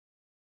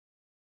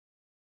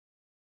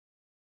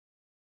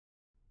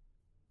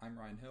I'm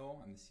Ryan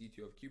Hill, I'm the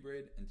CTO of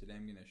qBraid, and today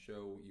I'm going to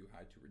show you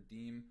how to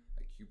redeem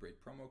a qBraid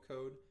promo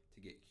code to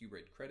get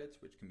qBraid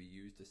credits, which can be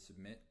used to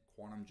submit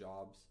quantum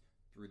jobs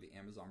through the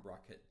Amazon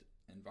Braket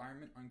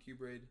environment on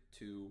qBraid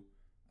to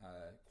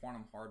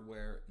quantum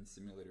hardware and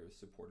simulators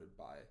supported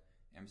by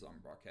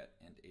Amazon Braket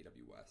and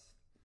AWS.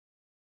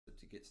 So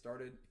to get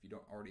started, if you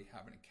don't already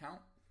have an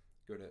account,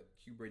 go to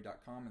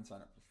qbraid.com and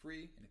sign up for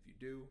free, and if you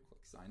do,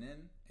 click sign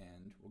in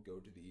and we'll go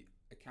to the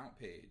account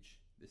page.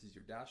 This is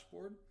your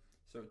dashboard.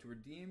 So to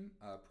redeem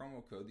a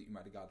promo code that you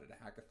might have got at a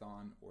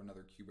hackathon or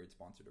another qBraid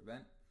sponsored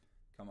event,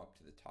 come up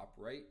to the top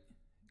right,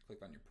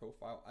 click on your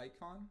profile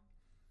icon,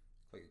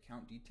 click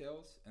account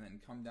details, and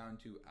then come down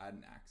to add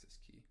an access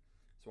key.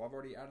 So I've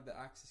already added the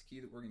access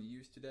key that we're going to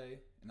use today,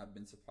 and I've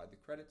been supplied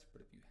the credits,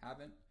 but if you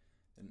haven't,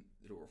 then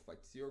it'll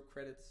reflect 0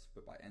 credits,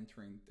 but by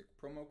entering the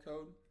promo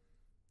code,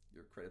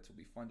 your credits will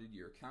be funded to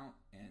your account,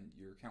 and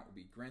your account will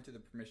be granted the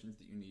permissions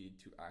that you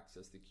need to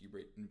access the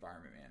qBraid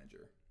Environment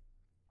Manager.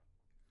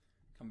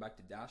 Come back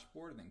to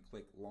Dashboard and then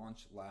click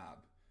Launch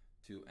Lab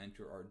to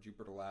enter our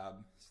Jupyter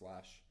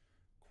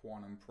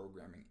Lab/Quantum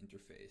Programming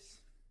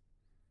Interface.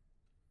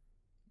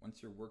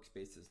 Once your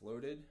workspace is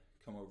loaded,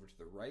 come over to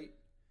the right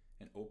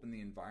and open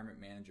the Environment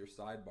Manager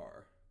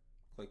sidebar.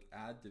 Click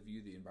Add to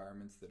view the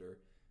environments that are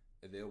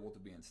available to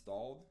be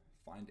installed,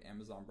 find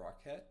Amazon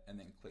Braket, and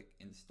then click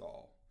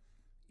Install.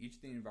 Each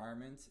of the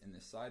environments in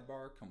this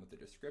sidebar come with a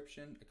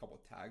description, a couple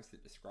of tags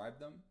that describe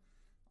them,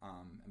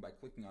 and by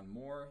clicking on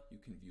More, you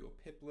can view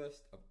a pip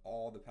list of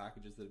all the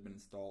packages that have been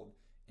installed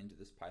into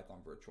this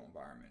Python virtual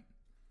environment.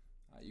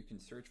 You can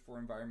search for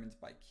environments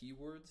by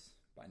keywords,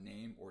 by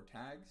name, or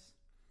tags,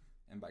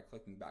 and by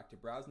clicking back to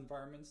Browse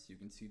Environments, you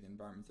can see the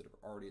environments that are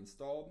already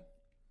installed.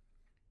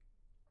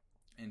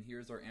 And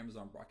here's our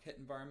Amazon Braket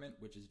environment,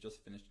 which is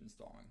just finished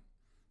installing.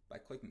 By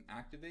clicking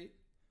Activate,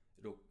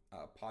 it'll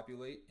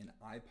populate an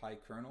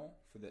IPy kernel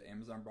for the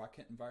Amazon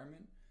Braket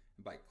environment.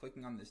 And by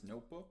clicking on this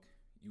notebook,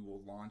 you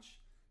will launch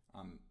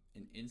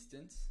an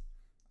instance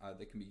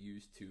that can be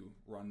used to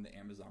run the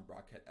Amazon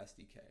Braket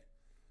SDK.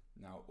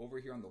 Now over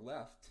here on the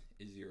left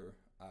is your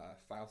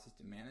file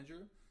system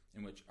manager,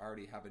 in which I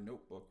already have a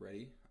notebook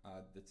ready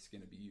that's going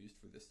to be used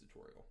for this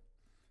tutorial.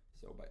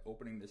 So by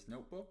opening this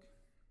notebook,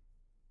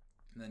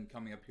 and then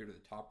coming up here to the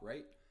top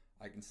right,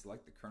 I can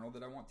select the kernel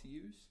that I want to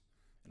use,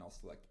 and I'll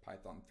select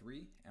Python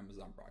 3,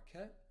 Amazon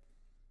Braket.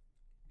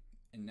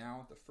 And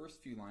now the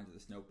first few lines of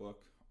this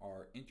notebook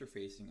are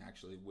interfacing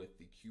actually with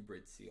the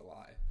qBraid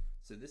CLI.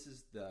 So this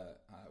is the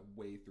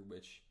way through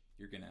which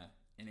you're going to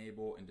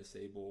enable and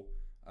disable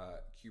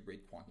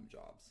qBraid quantum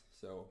jobs.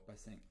 So by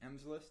saying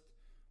emslist,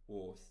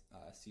 we'll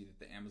see that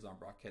the Amazon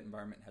Braket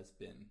environment has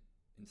been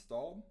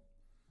installed,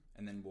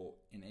 and then we'll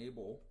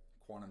enable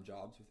quantum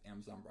jobs with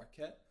Amazon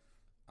Braket.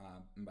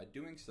 And by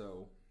doing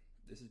so,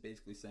 this is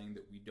basically saying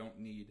that we don't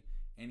need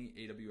any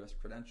AWS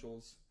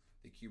credentials.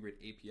 The qBraid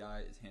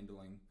API is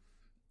handling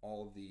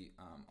all of the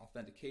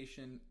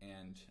authentication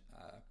and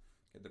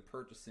the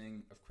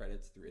purchasing of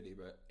credits through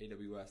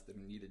AWS that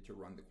are needed to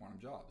run the quantum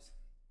jobs.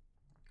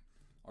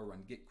 I'll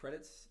run get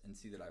credits and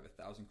see that I have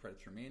 1,000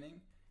 credits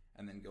remaining,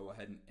 and then go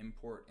ahead and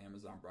import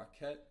Amazon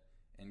Braket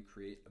and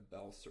create a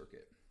bell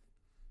circuit.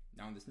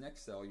 Now in this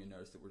next cell, you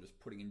notice that we're just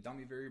putting in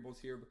dummy variables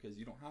here because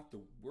you don't have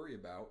to worry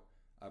about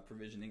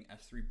provisioning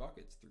S3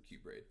 buckets through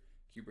qBraid.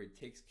 qBraid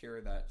takes care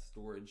of that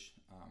storage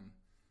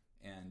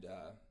and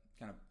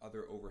kind of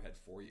other overhead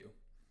for you.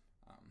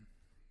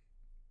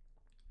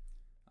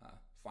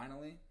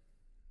 Finally,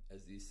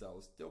 as these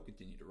cells still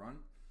continue to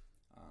run,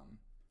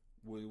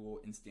 we will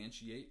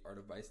instantiate our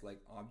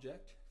device-like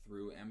object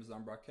through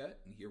Amazon Braket,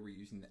 and here we're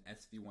using the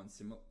SV1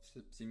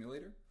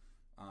 simulator,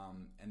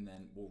 and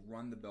then we'll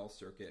run the bell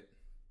circuit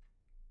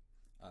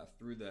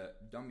through the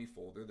dummy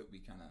folder that we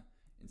kind of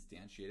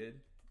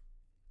instantiated.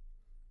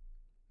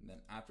 And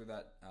then after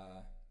that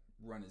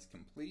run is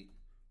complete,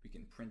 we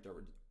can print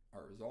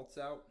our results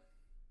out,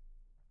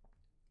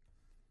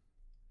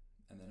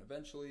 and then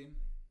eventually,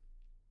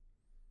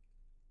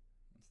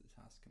 once the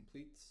task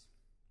completes,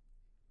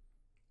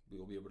 we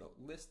will be able to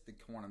list the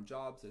quantum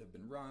jobs that have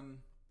been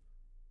run,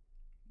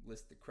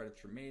 list the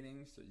credits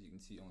remaining, so as you can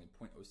see only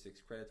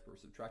 0.06 credits were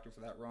subtracted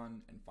for that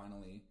run, and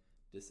finally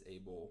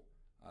disable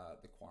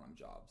the quantum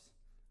jobs.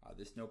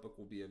 This notebook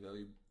will be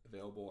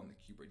available on the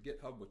qBraid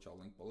GitHub, which I'll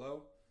link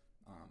below.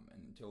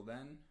 And until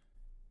then,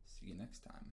 see you next time.